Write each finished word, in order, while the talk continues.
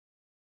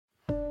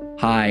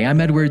Hi, I'm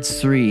Edward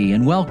Sri,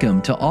 and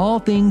welcome to All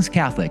Things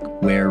Catholic,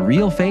 where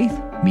real faith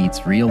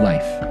meets real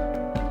life.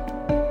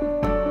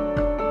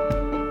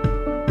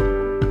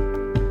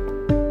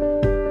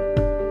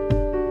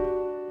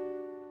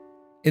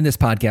 In this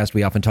podcast,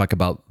 we often talk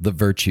about the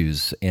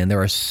virtues, and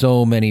there are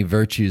so many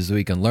virtues that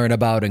we can learn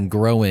about and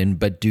grow in,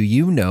 but do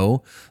you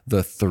know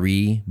the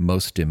three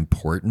most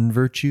important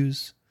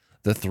virtues?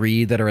 The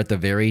three that are at the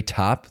very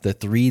top, the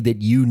three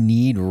that you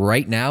need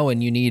right now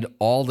and you need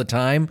all the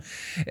time.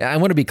 I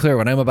want to be clear,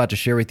 what I'm about to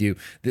share with you,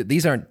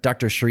 these aren't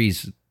Dr.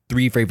 Sri's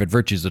three favorite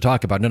virtues to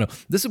talk about. No,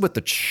 this is what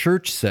the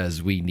church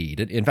says we need.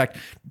 In fact,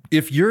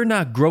 if you're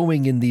not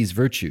growing in these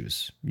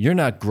virtues, you're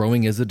not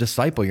growing as a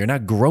disciple. You're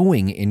not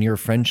growing in your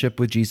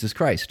friendship with Jesus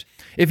Christ.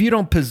 If you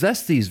don't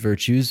possess these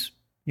virtues,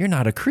 you're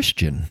not a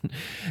Christian.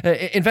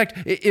 In fact,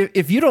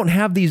 if you don't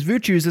have these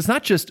virtues, it's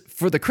not just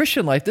for the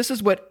Christian life. This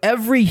is what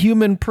every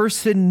human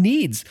person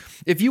needs.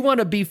 If you want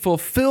to be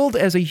fulfilled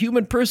as a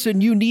human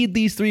person, you need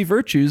these three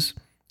virtues.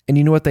 And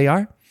you know what they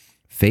are?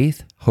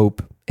 Faith,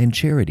 hope, and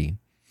charity.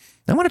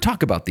 I want to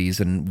talk about these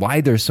and why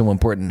they're so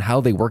important and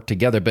how they work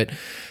together. But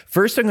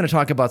first, I'm going to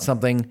talk about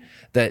something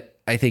that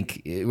I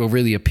think will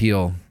really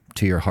appeal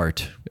to your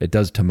heart. It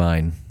does to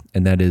mine,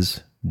 and that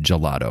is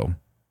gelato.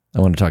 I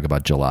want to talk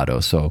about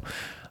gelato. So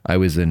I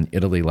was in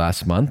Italy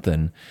last month,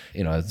 and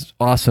it's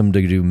awesome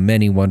to do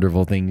many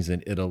wonderful things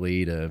in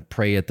Italy, to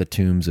pray at the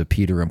tombs of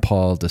Peter and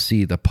Paul, to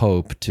see the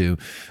Pope, to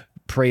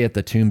pray at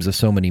the tombs of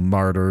so many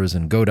martyrs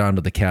and go down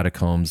to the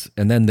catacombs.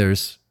 And then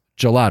there's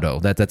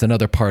gelato. That's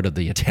another part of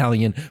the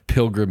Italian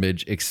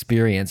pilgrimage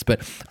experience.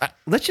 But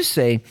let's just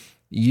say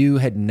you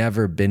had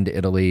never been to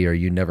Italy or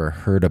you never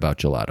heard about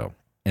gelato.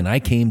 And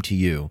I came to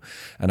you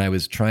and I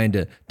was trying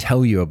to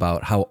tell you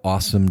about how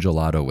awesome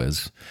gelato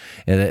is,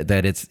 and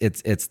that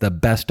it's the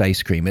best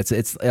ice cream.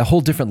 It's a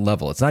whole different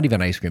level. It's not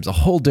even ice cream. It's a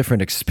whole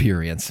different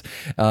experience.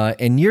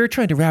 And you're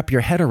trying to wrap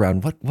your head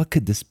around what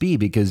could this be,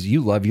 because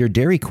you love your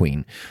Dairy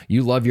Queen.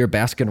 You love your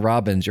Baskin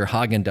Robbins, your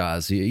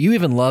Haagen-Dazs. You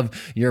even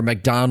love your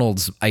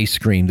McDonald's ice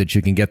cream that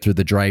you can get through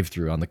the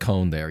drive-through on the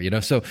cone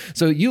there. So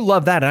you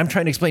love that. And I'm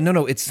trying to explain,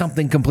 no, it's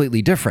something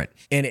completely different.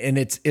 And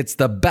it's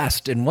the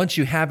best. And once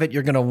you have it,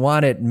 you're going to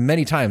want it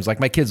many times. Like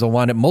my kids will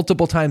want it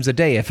multiple times a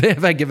day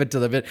if I give it to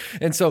them.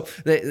 And so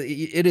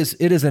it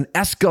is an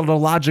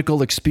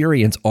eschatological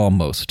experience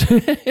almost.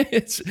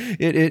 It's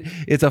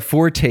a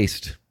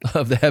foretaste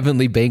of the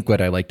heavenly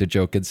banquet, I like to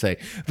joke and say.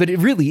 But it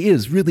really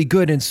is really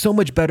good and so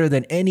much better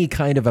than any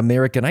kind of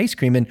American ice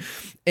cream.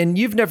 And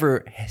you've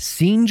never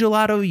seen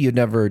gelato, you've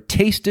never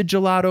tasted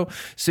gelato,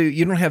 so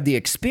you don't have the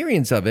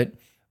experience of it.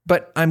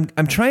 But I'm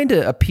trying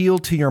to appeal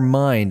to your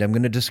mind. I'm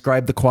going to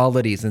describe the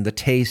qualities and the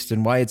taste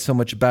and why it's so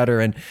much better.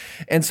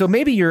 And so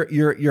maybe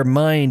your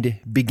mind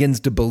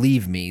begins to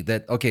believe me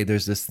that, okay,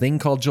 there's this thing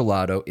called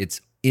gelato. It's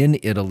in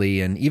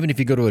Italy. And even if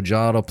you go to a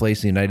gelato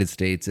place in the United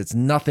States, it's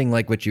nothing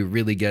like what you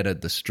really get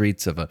at the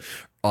streets of an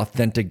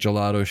authentic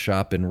gelato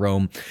shop in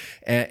Rome.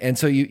 And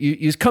so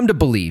you come to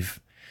believe.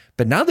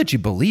 But now that you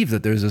believe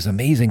that there's this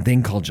amazing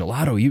thing called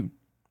gelato,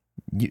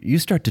 you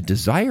start to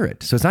desire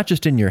it. So it's not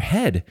just in your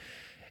head.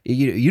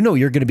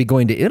 You're going to be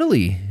going to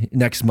Italy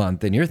next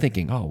month, and you're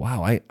thinking, oh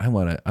wow, I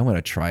want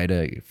to try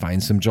to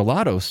find some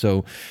gelato.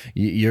 So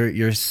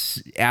you're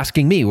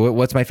asking me,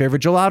 what's my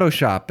favorite gelato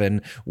shop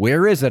and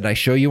where is it? I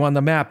show you on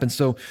the map, and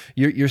so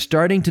you're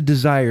starting to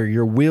desire.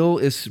 Your will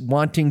is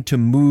wanting to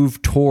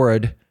move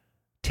toward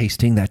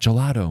tasting that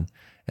gelato,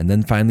 and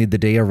then finally the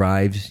day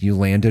arrives. You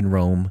land in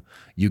Rome.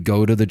 You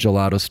go to the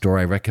gelato store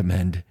I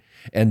recommend,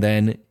 and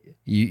then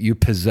you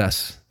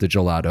possess the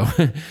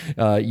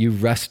gelato. You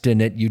rest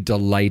in it. You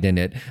delight in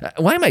it.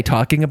 Why am I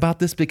talking about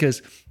this?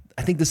 Because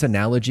I think this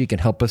analogy can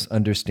help us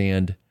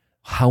understand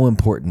how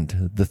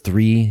important the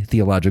three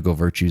theological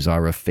virtues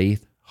are of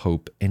faith,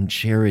 hope, and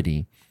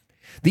charity.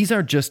 These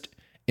aren't just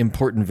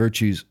important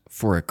virtues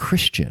for a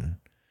Christian.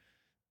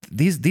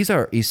 These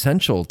are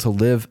essential to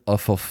live a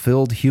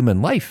fulfilled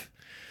human life.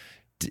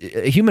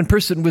 A human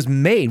person was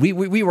made.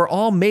 We were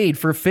all made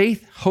for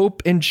faith,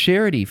 hope, and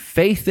charity.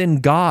 Faith in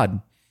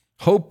God.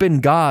 Hope in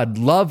God,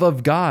 love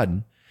of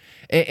God.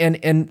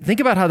 And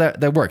think about how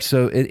that works.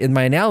 So in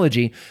my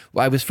analogy,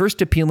 I was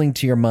first appealing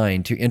to your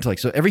mind, to your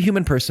intellect. So every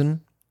human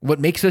person,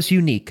 what makes us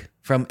unique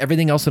from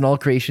everything else in all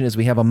creation is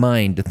we have a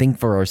mind to think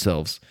for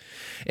ourselves.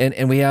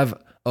 And we have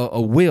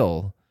a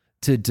will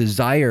to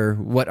desire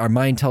what our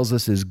mind tells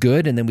us is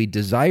good, and then we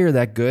desire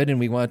that good, and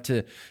we want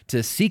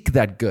to seek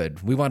that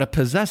good. We want to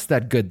possess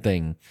that good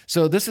thing.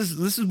 So this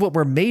is what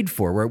we're made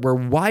for. We're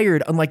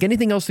wired, unlike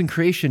anything else in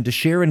creation, to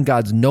share in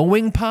God's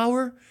knowing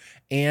power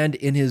and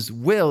in His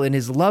will, in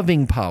His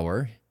loving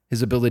power,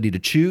 His ability to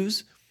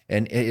choose,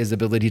 and His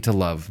ability to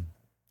love.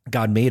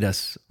 God made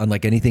us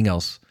unlike anything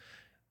else,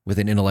 with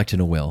an intellect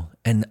and a will.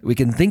 And we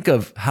can think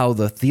of how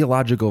the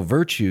theological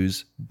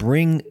virtues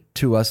bring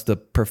to us the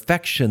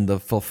perfection,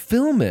 the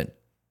fulfillment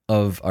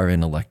of our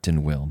intellect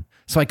and will.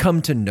 So I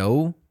come to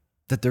know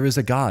that there is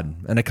a God,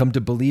 and I come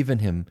to believe in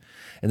Him.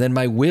 And then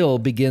my will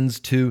begins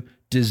to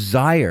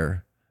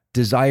desire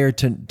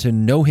to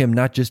know Him,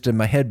 not just in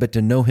my head, but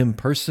to know Him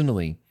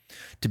personally.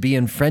 to be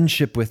in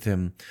friendship with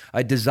him.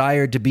 I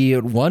desire to be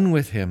at one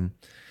with him.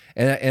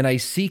 And I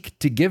seek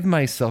to give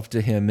myself to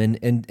him,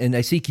 and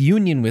I seek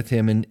union with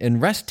him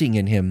and resting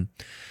in him.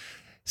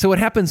 So what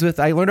happens with,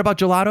 I learn about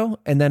gelato,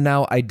 and then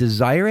now I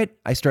desire it.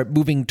 I start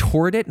moving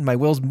toward it, and my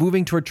will's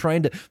moving toward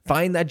trying to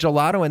find that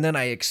gelato, and then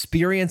I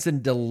experience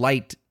and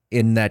delight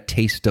in that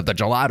taste of the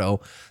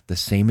gelato. The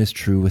same is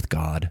true with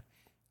God.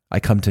 I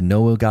come to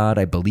know God,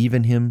 I believe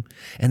in him,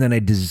 and then I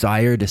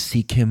desire to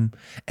seek him,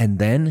 and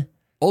then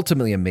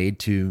ultimately I'm made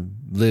to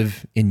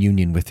live in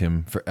union with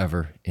him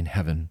forever in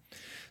heaven.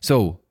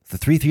 So the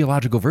three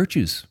theological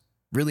virtues,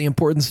 really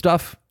important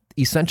stuff,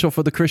 essential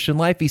for the Christian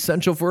life,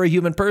 essential for a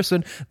human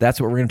person. That's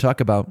what we're going to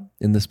talk about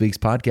in this week's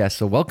podcast.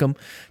 So welcome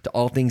to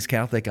All Things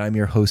Catholic. I'm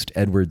your host,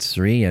 Edward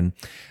Sri, and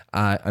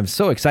I'm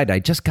so excited. I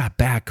just got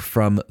back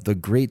from the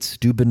great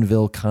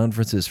Steubenville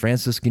conferences,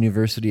 Franciscan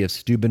University of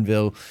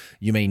Steubenville.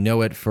 You may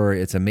know it for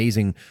its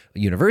amazing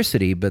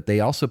university, but they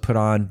also put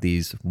on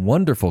these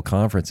wonderful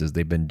conferences.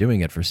 They've been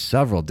doing it for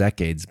several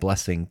decades,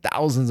 blessing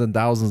thousands and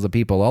thousands of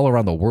people all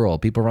around the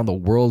world. People around the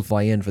world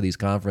fly in for these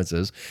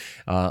conferences.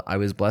 I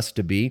was blessed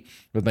to be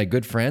with my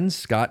good friends,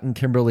 Scott and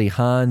Kimberly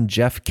Hahn,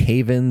 Jeff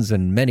Cavins,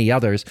 and many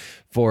others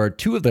for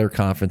two of their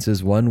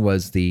conferences. One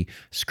was the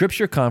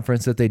Scripture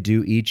Conference that they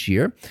do each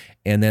year,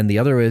 and then the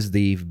other is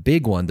the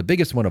big one, the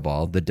biggest one of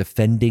all, the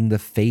Defending the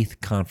Faith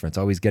Conference,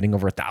 always getting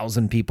over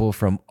 1,000 people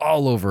from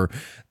all over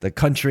the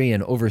country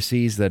and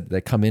overseas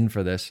that come in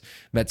for this.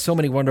 Met so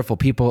many wonderful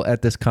people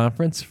at this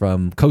conference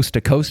from coast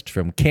to coast,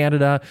 from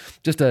Canada.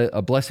 Just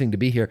a blessing to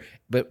be here.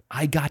 But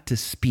I got to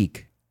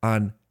speak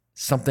on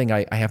something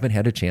I haven't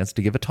had a chance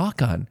to give a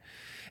talk on.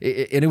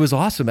 And it was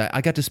awesome.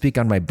 I got to speak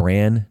on my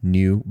brand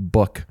new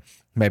book.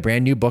 My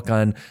brand new book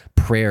on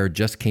prayer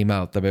just came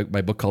out.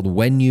 My book called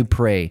When You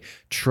Pray,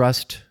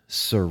 Trust,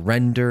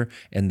 Surrender,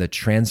 and the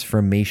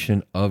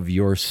Transformation of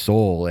Your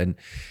Soul. And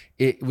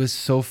it was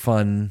so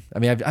fun. I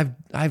mean,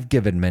 I've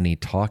given many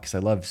talks. I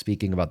love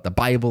speaking about the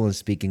Bible and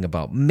speaking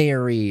about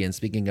Mary and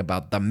speaking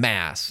about the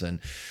Mass and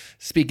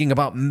speaking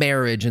about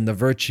marriage and the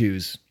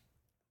virtues.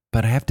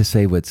 But I have to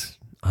say what's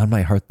on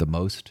my heart the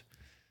most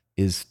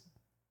is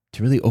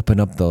to really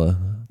open up the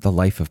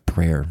life of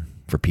prayer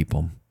for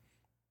people.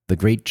 The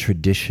great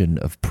tradition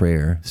of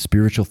prayer,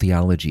 spiritual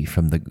theology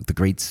from the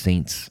great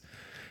saints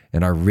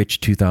and our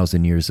rich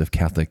 2,000 years of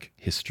Catholic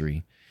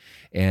history.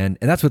 And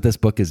that's what this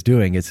book is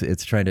doing.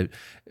 It's trying to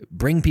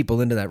bring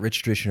people into that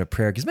rich tradition of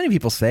prayer. Because many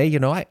people say,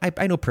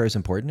 I know prayer is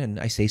important, and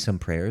I say some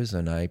prayers,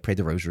 and I pray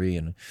the rosary,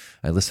 and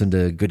I listen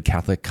to good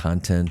Catholic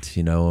content,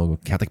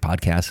 Catholic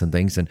podcasts and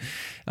things, and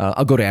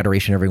I'll go to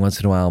adoration every once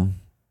in a while.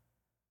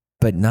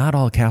 But not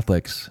all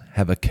Catholics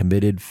have a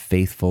committed,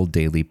 faithful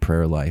daily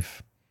prayer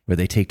life, where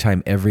they take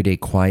time, everyday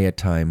quiet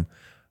time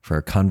for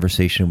a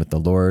conversation with the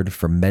Lord,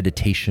 for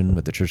meditation,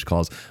 what the church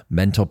calls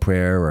mental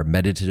prayer or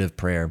meditative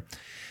prayer.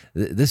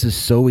 This is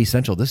so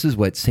essential. This is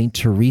what St.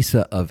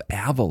 Teresa of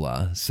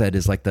Avila said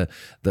is like the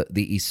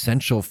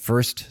essential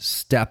first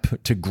step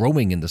to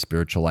growing in the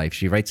spiritual life.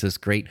 She writes this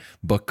great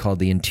book called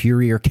The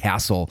Interior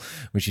Castle,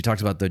 where she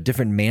talks about the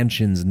different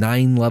mansions,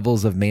 9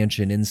 levels of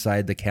mansion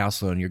inside the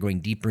castle, and you're going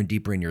deeper and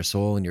deeper in your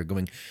soul, and you're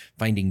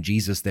finding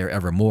Jesus there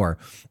evermore.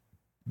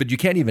 But you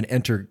can't even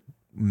enter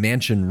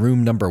mansion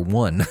room number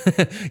 1.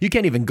 You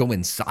can't even go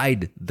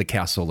inside the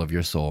castle of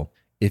your soul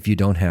if you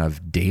don't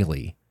have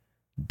daily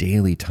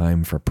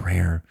time for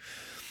prayer.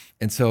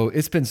 And so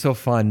it's been so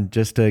fun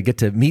just to get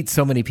to meet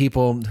so many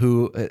people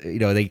who,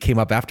 they came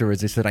up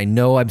afterwards. They said, I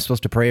know I'm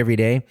supposed to pray every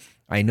day.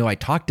 I know I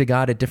talk to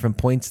God at different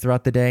points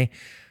throughout the day,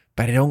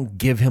 but I don't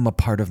give him a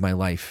part of my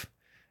life.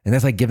 And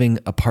that's like giving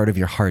a part of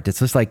your heart. It's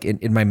just like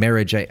in my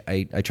marriage,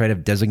 I try to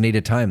have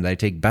designated time that I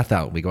take Beth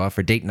out. We go out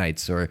for date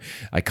nights, or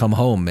I come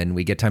home and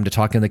we get time to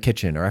talk in the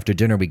kitchen, or after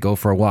dinner, we go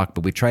for a walk.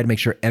 But we try to make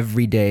sure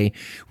every day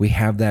we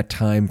have that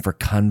time for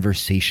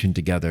conversation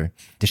together,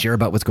 to share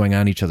about what's going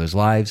on in each other's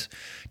lives,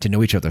 to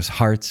know each other's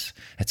hearts.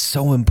 It's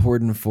so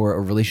important for a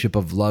relationship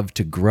of love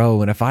to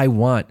grow. And if I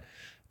want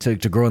to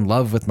grow in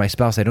love with my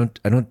spouse, I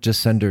don't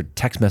just send her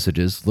text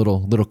messages,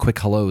 little quick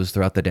hellos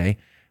throughout the day.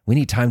 We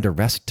need time to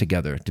rest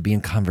together, to be in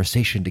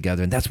conversation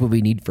together. And that's what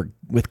we need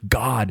with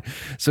God.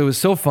 So it was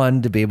so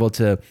fun to be able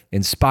to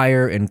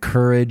inspire,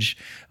 encourage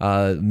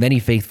many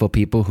faithful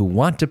people who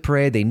want to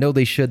pray. They know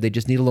they should. They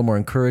just need a little more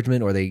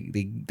encouragement, or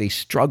they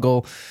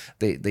struggle.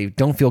 They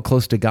don't feel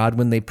close to God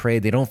when they pray.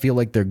 They don't feel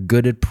like they're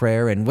good at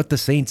prayer. And what the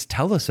saints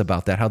tell us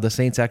about that, how the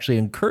saints actually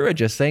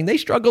encourage us, saying they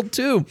struggled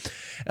too.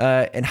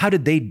 And how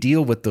did they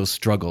deal with those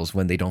struggles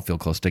when they don't feel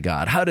close to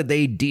God? How did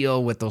they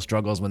deal with those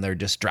struggles when they're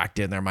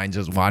distracted and their minds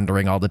is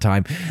wandering all the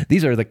time?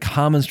 These are the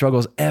common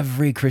struggles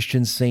every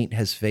Christian saint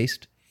has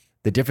faced.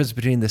 The difference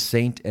between the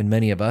saint and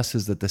many of us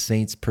is that the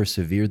saints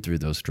persevered through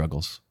those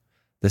struggles.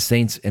 The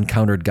saints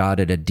encountered God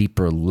at a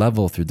deeper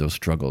level through those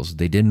struggles.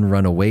 They didn't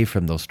run away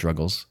from those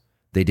struggles.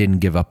 They didn't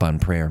give up on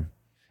prayer.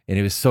 And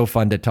it was so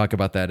fun to talk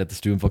about that at the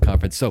Steubenville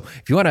Conference. So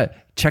if you want to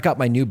check out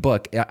my new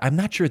book. I'm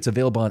not sure it's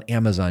available on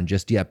Amazon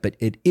just yet, but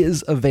it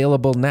is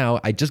available now.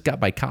 I just got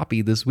my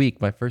copy this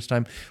week, my first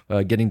time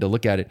getting to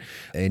look at it.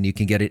 And you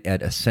can get it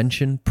at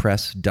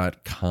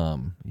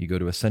ascensionpress.com. You go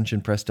to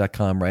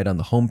ascensionpress.com, right on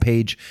the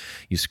homepage.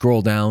 You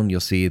scroll down, you'll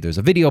see there's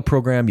a video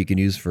program you can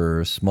use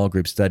for small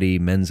group study,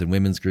 men's and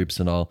women's groups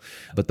and all.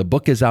 But the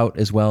book is out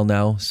as well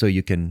now. So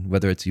you can,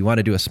 whether it's you want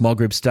to do a small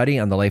group study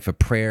on the life of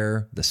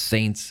prayer, the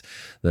saints,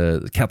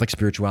 the Catholic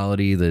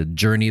spirituality, the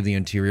journey of the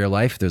interior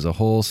life, there's a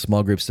whole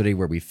small group study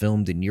where we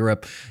filmed in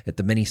Europe at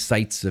the many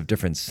sites of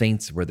different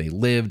saints, where they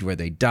lived, where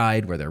they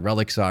died, where their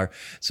relics are.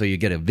 So you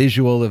get a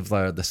visual of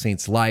the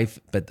saint's life,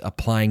 but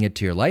applying it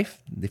to your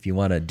life. If you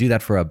want to do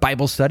that for a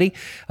Bible study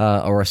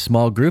or a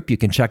small group, you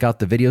can check out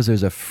the videos.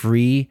 There's a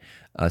free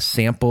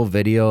sample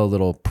video, a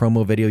little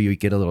promo video. You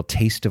get a little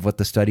taste of what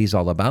the study is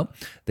all about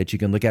that you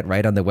can look at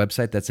right on the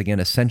website. That's, again,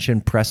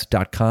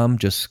 ascensionpress.com.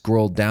 Just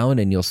scroll down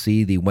and you'll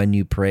see the When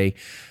You Pray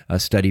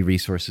study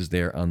resources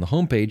there on the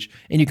homepage.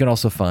 And you can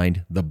also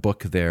find the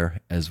book there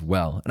as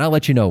well. And I'll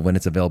let you know when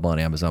it's available on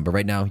Amazon. But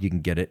right now, you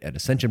can get it at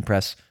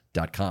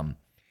ascensionpress.com.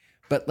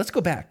 But let's go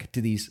back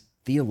to these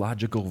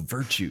theological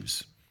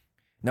virtues.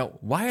 Now,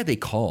 why are they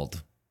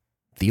called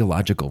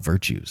theological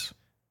virtues?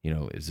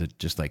 Is it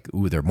just like,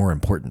 they're more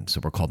important, so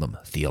we're calling them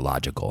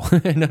theological?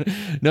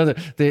 No,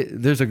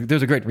 there's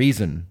a great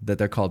reason that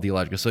they're called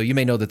theological. So you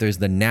may know that there's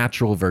the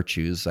natural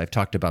virtues. I've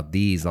talked about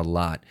these a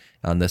lot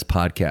on this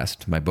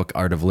podcast. My book,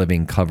 Art of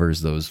Living,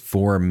 covers those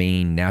four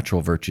main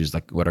natural virtues,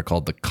 like what are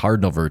called the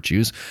cardinal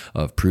virtues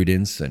of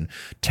prudence and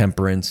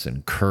temperance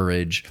and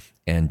courage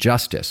and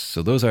justice.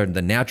 So those are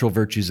the natural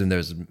virtues, and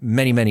there's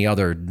many, many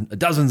other,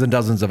 dozens and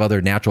dozens of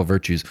other natural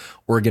virtues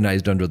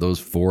organized under those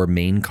four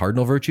main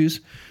cardinal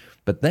virtues.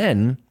 But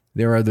then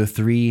there are the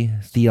three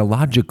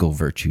theological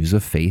virtues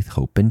of faith,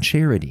 hope, and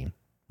charity.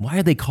 Why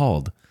are they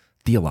called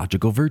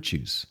theological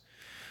virtues?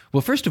 Well,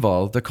 first of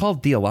all, they're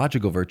called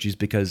theological virtues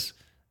because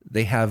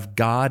they have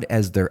God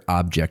as their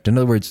object. In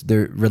other words,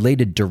 they're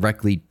related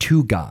directly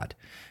to God.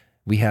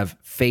 We have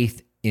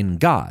faith in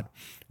God.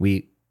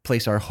 We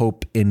place our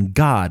hope in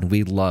God.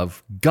 We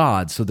love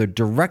God. So they're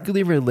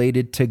directly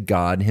related to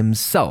God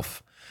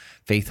himself.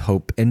 Faith,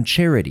 hope, and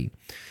charity.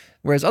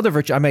 Whereas other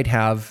virtues, I might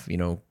have,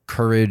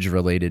 courage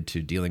related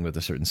to dealing with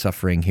a certain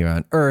suffering here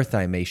on earth.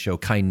 I may show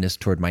kindness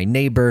toward my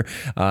neighbor.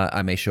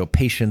 I may show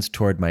patience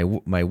toward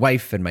my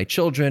wife and my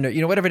children,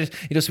 or, whatever it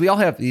is. So we all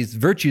have these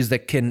virtues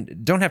that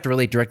don't have to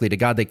relate directly to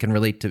God. They can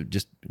relate to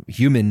just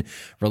human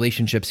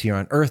relationships here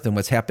on earth and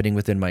what's happening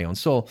within my own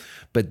soul.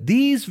 But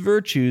these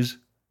virtues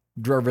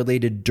are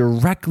related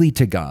directly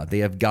to God. They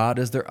have God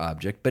as their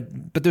object,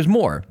 but there's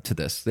more to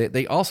this.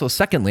 They also,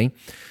 secondly,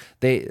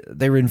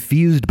 they're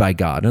infused by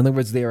God. In other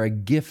words, they are a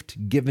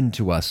gift given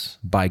to us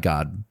by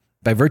God.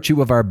 By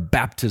virtue of our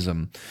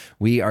baptism,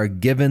 we are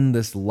given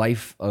this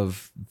life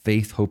of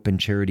faith, hope, and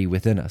charity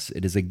within us.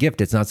 It is a gift.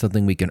 It's not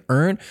something we can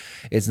earn.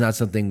 It's not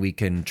something we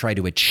can try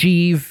to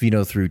achieve,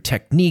 through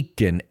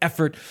technique and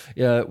effort.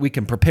 We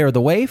can prepare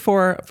the way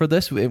for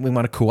this. We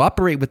want to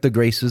cooperate with the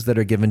graces that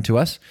are given to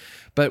us.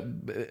 But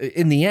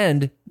in the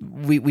end,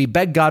 we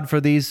beg God for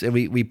these, and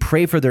we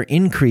pray for their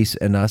increase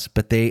in us,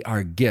 but they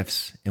are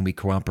gifts, and we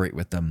cooperate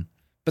with them.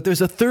 But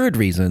there's a third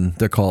reason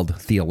they're called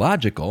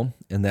theological,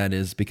 and that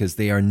is because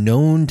they are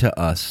known to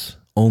us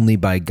only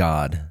by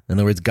God. In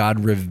other words,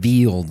 God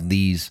revealed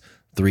these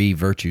three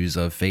virtues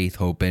of faith,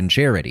 hope, and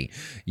charity.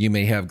 You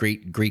may have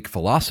great Greek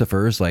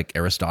philosophers like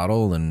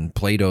Aristotle and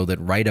Plato that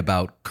write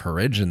about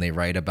courage, and they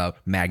write about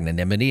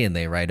magnanimity, and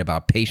they write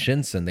about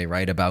patience, and they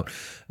write about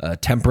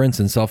temperance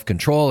and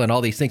self-control and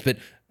all these things.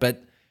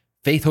 But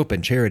faith, hope,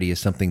 and charity is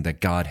something that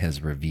God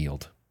has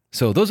revealed.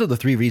 So those are the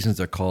three reasons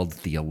they're called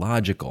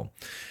theological.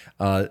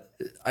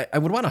 I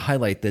would want to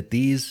highlight that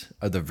these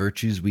are the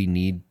virtues we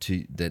need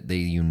that they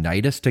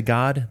unite us to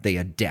God. They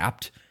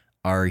adapt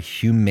our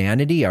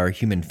humanity, our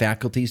human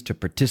faculties to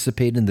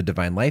participate in the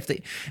divine life.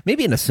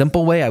 Maybe in a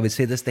simple way, I would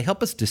say this: they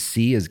help us to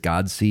see as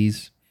God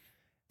sees.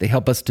 They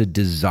help us to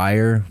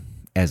desire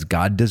as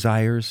God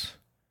desires.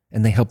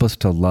 And they help us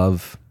to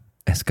love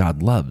as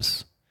God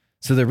loves.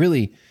 So they're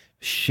really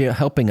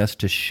helping us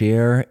to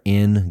share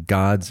in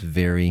God's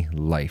very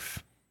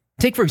life.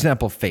 Take, for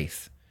example,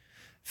 faith.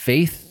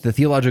 Faith, the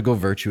theological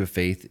virtue of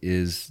faith,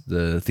 is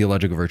the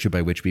theological virtue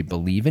by which we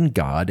believe in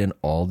God and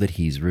all that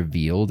he's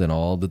revealed and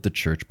all that the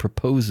church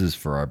proposes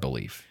for our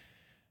belief.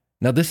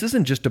 Now, this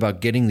isn't just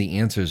about getting the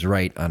answers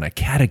right on a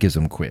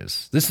catechism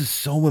quiz. This is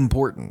so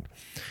important.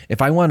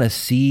 If I want to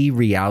see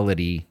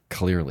reality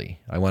clearly,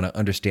 I want to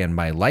understand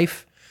my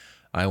life,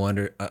 I want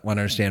to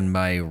understand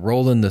my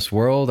role in this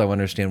world, I want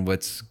to understand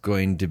what's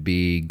going to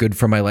be good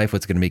for my life,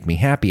 what's going to make me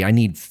happy, I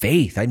need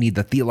faith. I need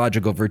the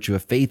theological virtue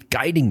of faith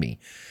guiding me.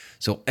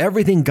 So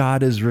everything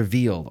God has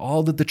revealed,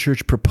 all that the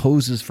church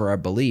proposes for our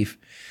belief,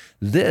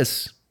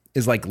 this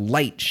is like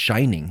light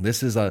shining.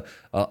 This is a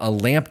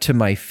lamp to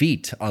my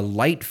feet, a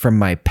light from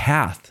my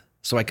path,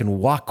 so I can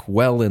walk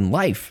well in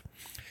life.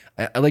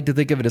 I like to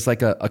think of it as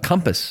like a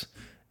compass.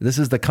 This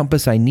is the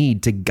compass I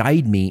need to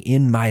guide me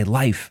in my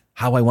life.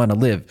 how I want to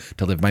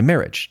live my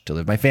marriage, to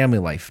live my family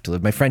life, to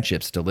live my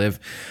friendships, to live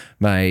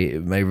my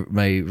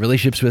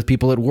relationships with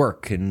people at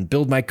work, and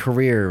build my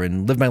career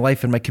and live my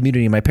life in my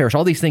community, my parish,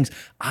 all these things.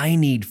 I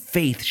need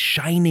faith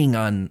shining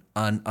on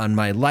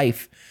my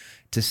life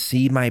to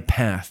see my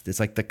path. It's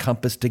like the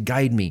compass to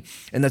guide me.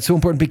 And that's so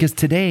important because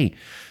today,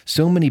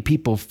 so many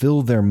people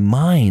fill their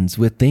minds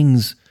with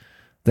things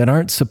that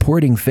aren't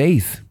supporting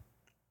faith.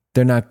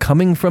 They're not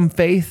coming from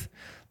faith.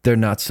 They're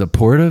not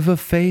supportive of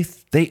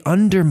faith. They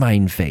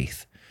undermine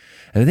faith.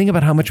 And think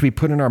about how much we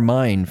put in our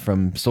mind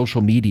from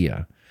social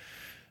media.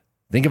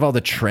 Think of all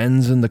the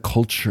trends in the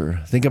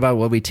culture. Think about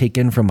what we take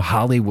in from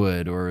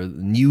Hollywood or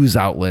news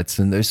outlets.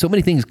 And there's so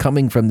many things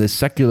coming from this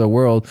secular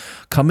world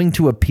coming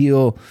to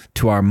appeal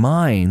to our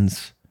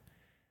minds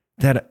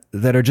that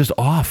are just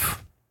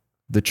off.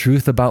 The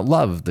truth about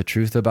love, the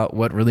truth about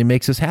what really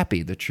makes us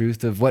happy, the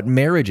truth of what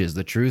marriage is,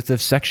 the truth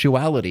of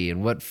sexuality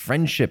and what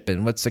friendship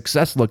and what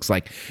success looks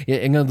like.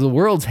 And the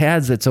world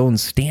has its own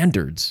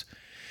standards,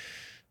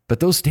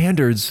 but those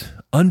standards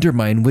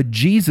undermine what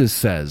Jesus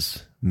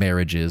says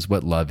marriage is,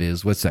 what love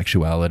is, what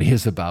sexuality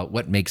is about,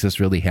 what makes us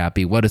really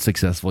happy, what a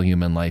successful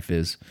human life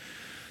is.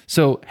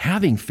 So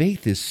having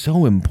faith is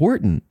so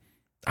important.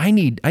 I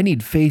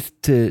need faith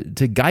to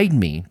guide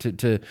me,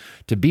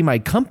 to be my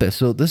compass.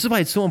 So this is why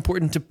it's so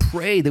important to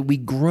pray that we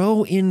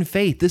grow in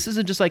faith. This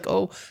isn't just like,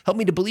 oh, help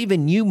me to believe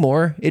in you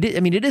more. It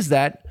is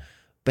that,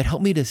 but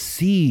help me to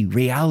see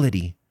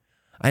reality.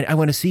 I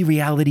want to see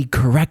reality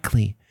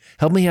correctly.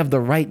 Help me have the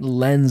right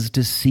lens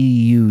to see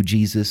you,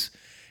 Jesus,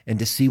 and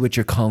to see what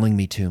you're calling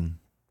me to.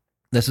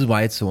 This is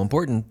why it's so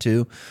important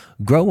to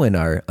grow in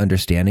our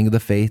understanding of the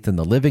faith and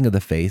the living of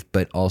the faith,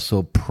 but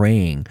also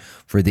praying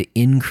for the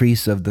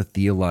increase of the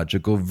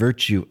theological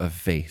virtue of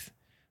faith.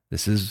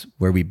 This is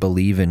where we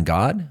believe in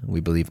God. We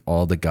believe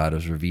all that God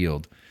has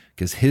revealed,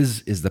 because His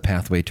is the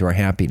pathway to our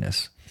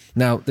happiness.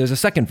 Now, there's a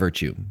second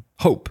virtue,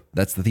 hope.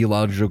 That's the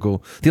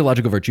theological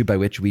virtue by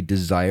which we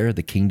desire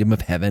the kingdom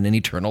of heaven and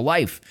eternal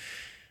life.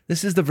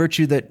 This is the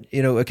virtue that,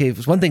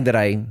 it's one thing that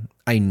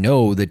I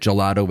know that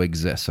gelato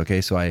exists, okay?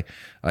 So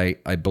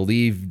I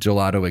believe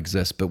gelato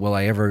exists, but will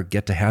I ever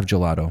get to have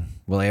gelato?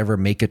 Will I ever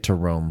make it to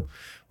Rome?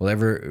 Will I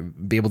ever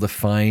be able to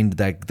find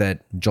that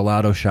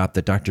gelato shop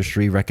that Dr.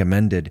 Sri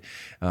recommended?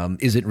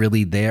 Is it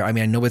really there? I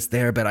mean, I know it's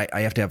there, but I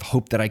have to have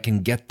hope that I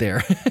can get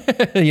there.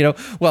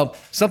 Well,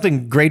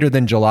 something greater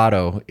than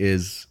gelato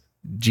is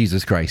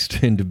Jesus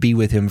Christ, and to be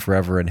with Him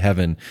forever in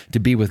heaven, to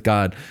be with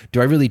God.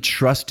 Do I really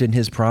trust in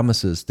His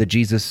promises that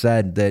Jesus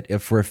said that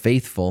if we're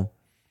faithful,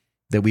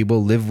 that we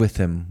will live with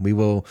Him? We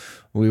will,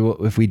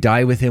 if we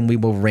die with Him, we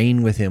will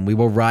reign with Him. We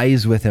will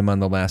rise with Him on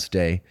the last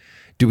day.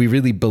 Do we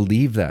really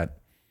believe that?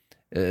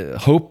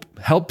 Hope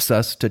helps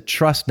us to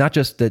trust, not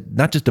just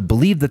to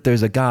believe that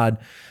there's a God,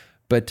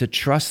 but to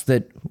trust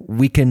that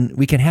we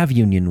can have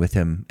union with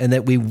Him, and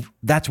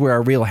that's where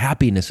our real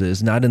happiness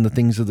is, not in the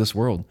things of this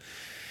world.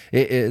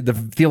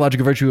 The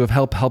theological virtue of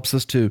help helps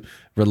us to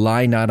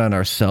rely not on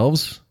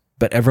ourselves,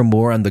 but ever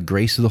more on the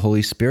grace of the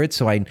Holy Spirit.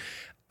 So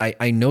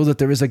I know that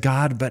there is a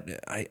God, but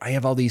I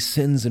have all these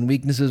sins and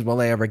weaknesses.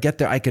 Will I ever get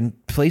there? I can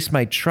place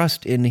my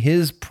trust in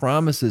His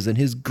promises and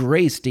His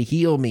grace to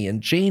heal me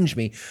and change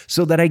me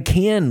so that I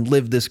can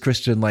live this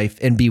Christian life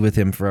and be with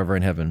Him forever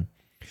in heaven.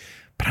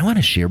 But I want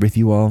to share with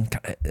you all,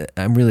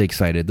 I'm really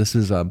excited. This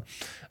is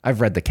I've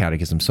read the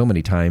Catechism so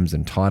many times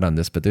and taught on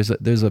this, but there's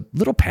a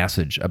little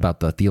passage about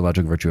the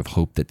theological virtue of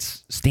hope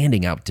that's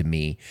standing out to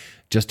me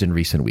just in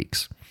recent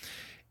weeks.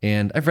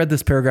 And I've read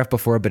this paragraph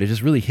before, but it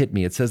just really hit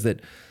me. It says that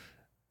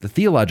the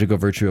theological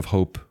virtue of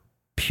hope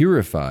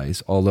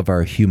purifies all of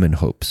our human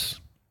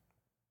hopes.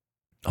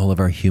 All of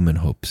our human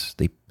hopes.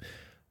 The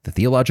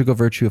theological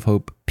virtue of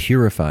hope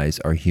purifies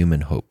our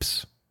human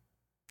hopes.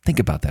 Think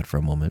about that for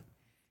a moment.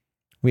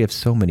 We have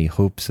so many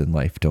hopes in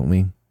life, don't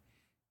we?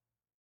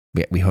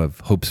 We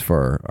have hopes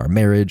for our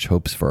marriage,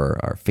 hopes for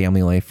our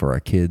family life, for our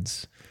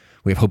kids.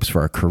 We have hopes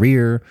for our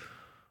career,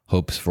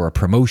 hopes for a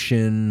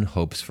promotion,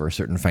 hopes for a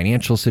certain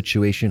financial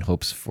situation,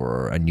 hopes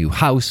for a new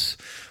house,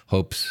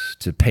 hopes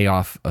to pay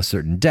off a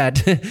certain debt,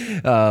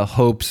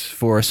 hopes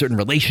for a certain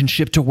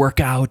relationship to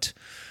work out,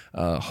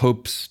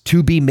 hopes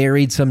to be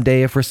married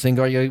someday if we're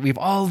single. We have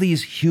all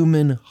these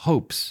human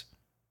hopes,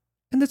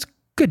 and it's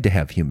good to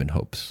have human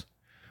hopes.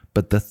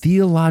 But the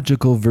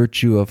theological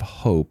virtue of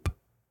hope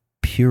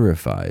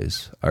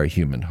purifies our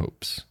human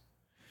hopes.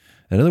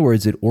 In other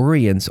words, it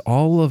orients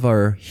all of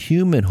our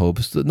human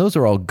hopes. And those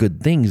are all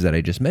good things that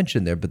I just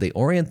mentioned there, but they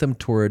orient them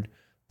toward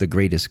the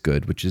greatest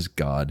good, which is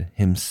God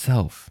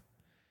Himself.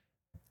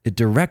 It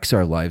directs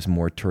our lives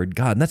more toward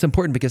God. And that's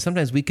important because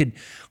sometimes we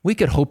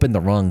could hope in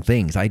the wrong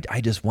things. I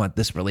just want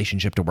this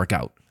relationship to work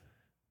out.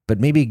 But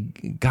maybe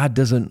God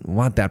doesn't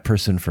want that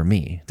person for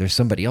me. There's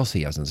somebody else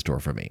He has in store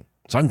for me.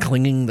 So I'm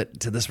clinging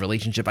to this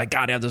relationship. I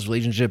got to have this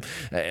relationship.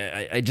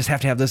 I just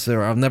have to have this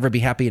or I'll never be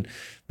happy. And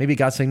maybe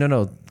God's saying,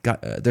 no, God,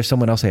 there's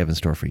someone else I have in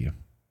store for you.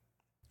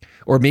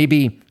 Or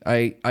maybe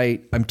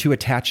I'm too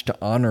attached to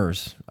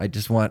honors. I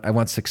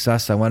want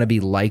success. I want to be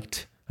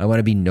liked. I want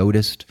to be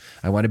noticed.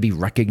 I want to be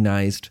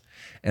recognized.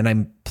 And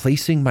I'm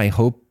placing my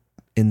hope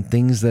in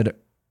things that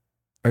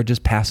are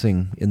just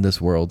passing in this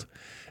world.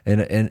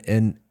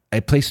 And I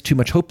place too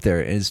much hope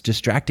there. It's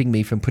distracting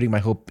me from putting my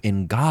hope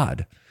in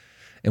God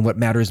and what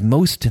matters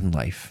most in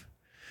life.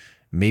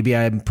 Maybe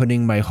I'm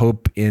putting my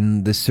hope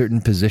in this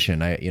certain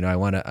position. I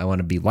want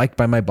to be liked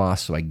by my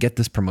boss, so I get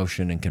this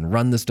promotion and can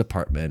run this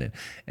department.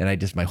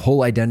 And my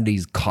whole identity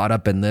is caught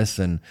up in this.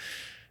 And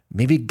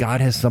maybe God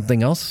has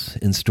something else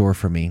in store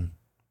for me.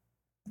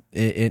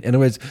 In other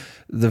words,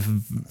 the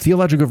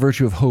theological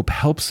virtue of hope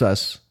helps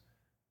us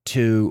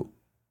to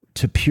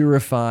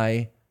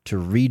purify, to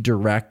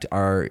redirect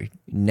our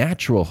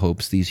natural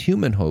hopes, these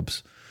human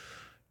hopes,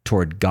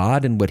 toward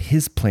God and what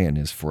his plan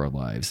is for our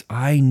lives.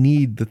 I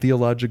need the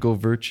theological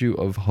virtue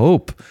of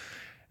hope.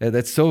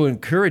 That's so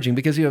encouraging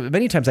because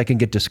many times I can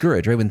get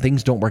discouraged, right? When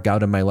things don't work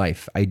out in my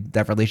life,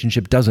 that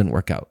relationship doesn't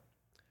work out.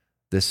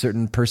 This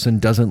certain person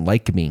doesn't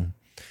like me.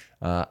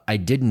 I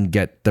didn't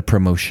get the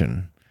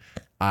promotion.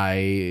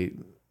 I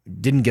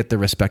didn't get the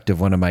respect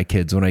of one of my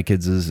kids. One of my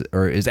kids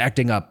is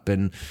acting up,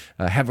 and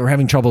we're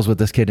having troubles with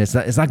this kid. It's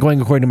not going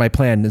according to my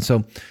plan. And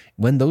so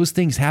when those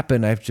things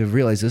happen, I have to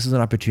realize this is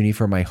an opportunity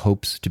for my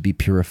hopes to be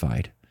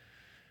purified,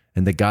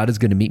 and that God is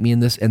going to meet me in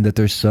this, and that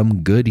there's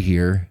some good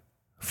here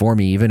for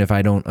me, even if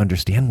I don't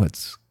understand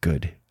what's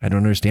good. I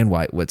don't understand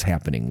what's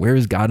happening. Where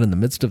is God in the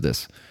midst of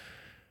this?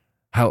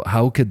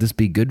 How could this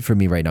be good for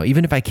me right now?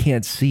 Even if I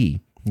can't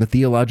see, the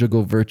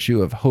theological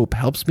virtue of hope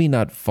helps me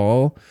not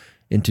fall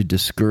into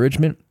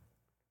discouragement,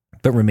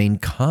 but remain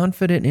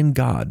confident in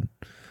God.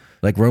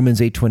 Like Romans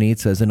 8:28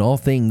 says, in all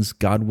things,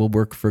 God will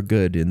work for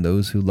good in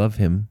those who love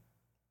him.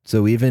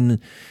 So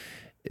even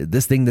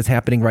this thing that's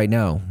happening right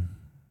now,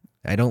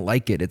 I don't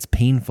like it. It's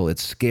painful.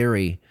 It's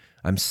scary.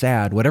 I'm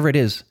sad. Whatever it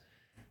is,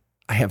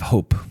 I have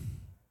hope.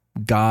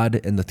 God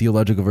and the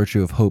theological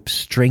virtue of hope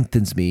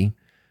strengthens me,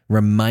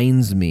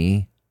 reminds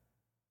me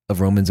of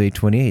Romans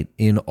 8:28.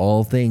 In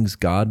all things,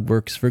 God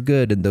works for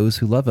good in those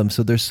who love him.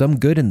 So there's some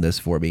good in this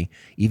for me,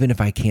 even if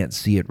I can't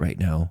see it right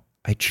now.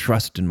 I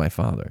trust in my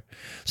Father.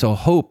 So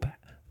hope,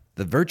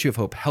 the virtue of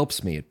hope,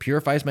 helps me. It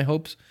purifies my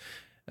hopes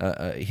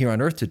here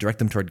on earth to direct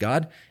them toward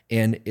God,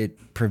 and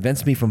it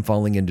prevents me from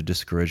falling into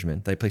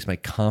discouragement. I place my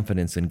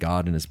confidence in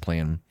God and his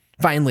plan.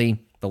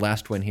 Finally, the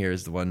last one here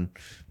is the one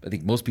I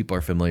think most people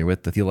are familiar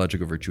with, the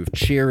theological virtue of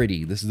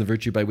charity. This is the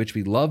virtue by which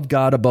we love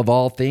God above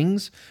all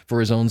things for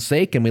his own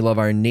sake, and we love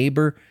our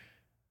neighbor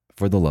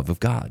for the love of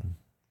God.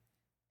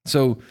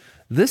 So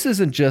this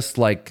isn't just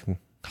like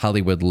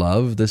Hollywood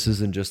love. This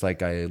isn't just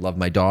like I love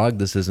my dog.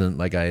 This isn't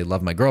like I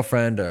love my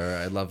girlfriend or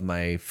I love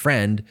my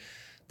friend.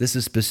 This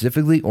is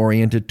specifically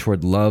oriented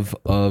toward love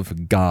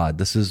of God.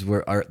 This is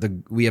where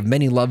we have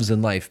many loves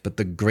in life, but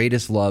the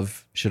greatest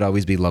love should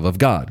always be love of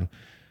God.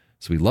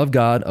 So we love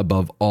God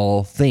above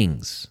all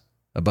things,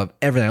 above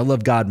everything. I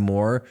love God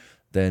more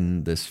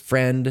than this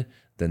friend,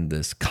 than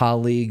this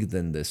colleague,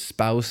 than this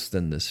spouse,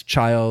 than this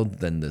child,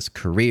 than this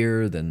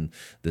career, than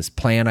this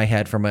plan I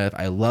had for my life.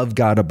 I love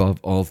God above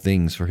all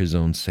things for his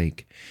own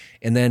sake.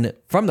 And then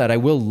from that, I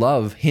will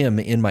love him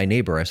in my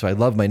neighbor. So I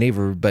love my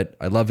neighbor, but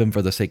I love him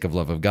for the sake of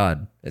love of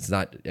God. It's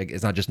not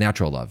just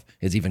natural love.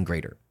 It's even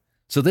greater.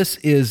 So this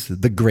is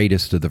the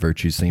greatest of the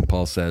virtues, St.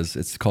 Paul says.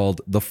 It's called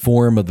the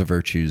form of the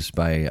virtues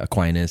by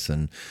Aquinas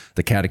and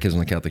the Catechism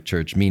of the Catholic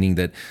Church, meaning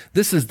that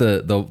this is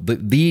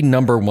the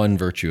number one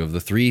virtue of the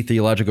three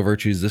theological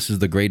virtues. This is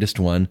the greatest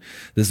one.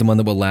 This is the one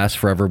that will last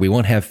forever. We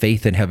won't have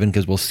faith in heaven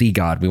because we'll see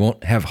God. We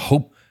won't have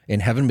hope in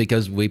heaven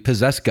because we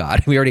possess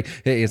God.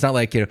 It's not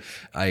like,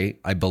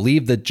 I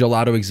believe that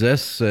gelato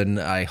exists and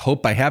I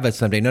hope I have it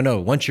someday. No.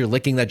 Once you're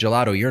licking that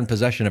gelato, you're in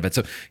possession of it.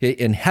 So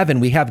in heaven,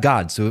 we have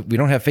God. So we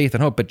don't have faith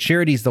and hope, but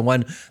charity is the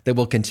one that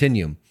will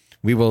continue.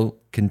 We will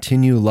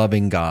continue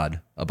loving God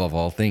above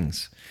all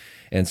things.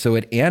 And so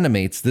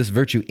this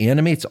virtue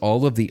animates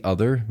all of the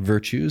other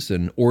virtues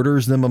and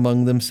orders them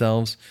among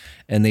themselves,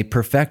 and they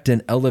perfect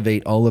and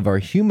elevate all of our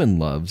human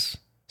loves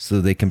so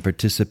they can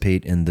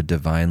participate in the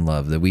divine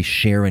love, that we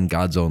share in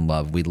God's own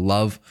love. We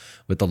love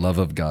with the love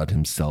of God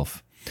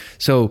himself.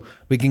 So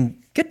we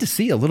can get to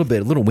see a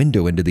little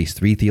window into these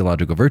three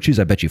theological virtues.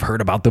 I bet you've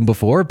heard about them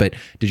before, but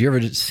did you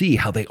ever see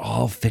how they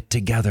all fit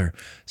together?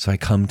 So I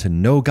come to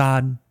know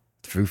God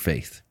through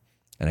faith,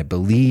 and I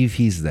believe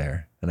he's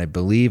there, and I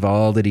believe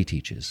all that he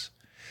teaches.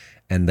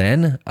 And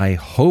then I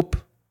hope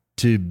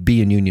to be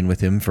in union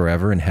with him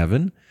forever in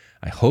heaven.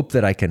 I hope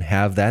that I can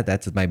have that.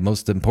 That's my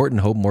most important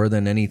hope, more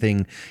than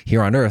anything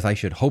here on earth. I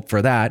should hope for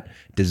that,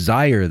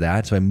 desire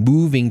that. So I'm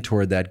moving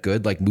toward that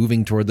good, like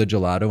moving toward the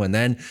gelato. And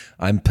then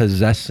I'm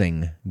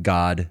possessing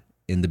God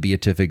in the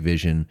beatific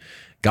vision.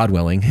 God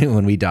willing,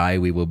 when we die,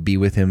 we will be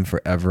with him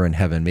forever in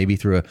heaven, maybe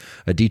through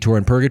a detour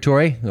in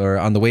purgatory or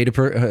on the way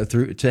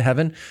to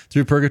heaven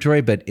through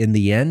purgatory. But in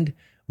the end,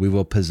 we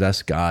will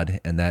possess God,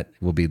 and that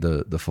will be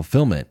the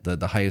fulfillment,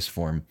 the highest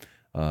form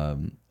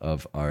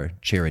of our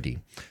charity.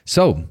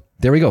 So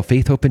there we go.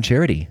 Faith, hope, and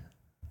charity.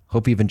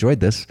 Hope you've enjoyed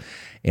this.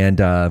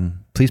 And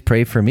please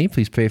pray for me.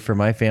 Please pray for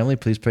my family.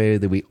 Please pray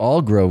that we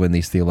all grow in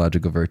these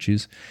theological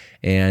virtues.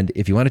 And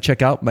if you want to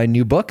check out my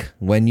new book,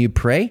 When You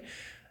Pray,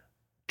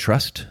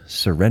 Trust,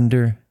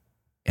 Surrender,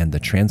 and the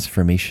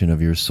Transformation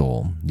of Your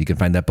Soul. You can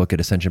find that book at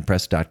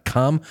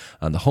ascensionpress.com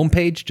on the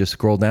homepage. Just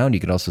scroll down. You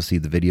can also see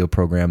the video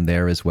program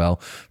there as well.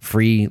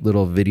 Free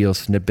little video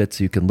snippets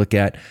you can look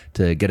at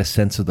to get a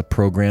sense of the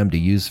program to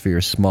use for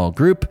your small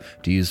group,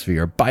 to use for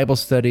your Bible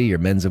study, your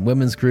men's and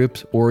women's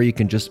groups, or you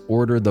can just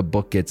order the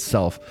book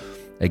itself.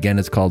 Again,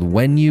 it's called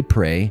When You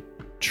Pray,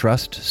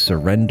 Trust,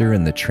 Surrender,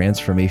 and the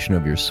Transformation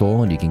of Your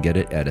Soul, and you can get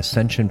it at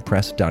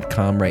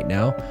ascensionpress.com right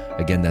now.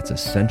 Again, that's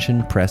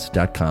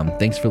ascensionpress.com.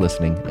 Thanks for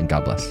listening, and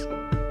God bless.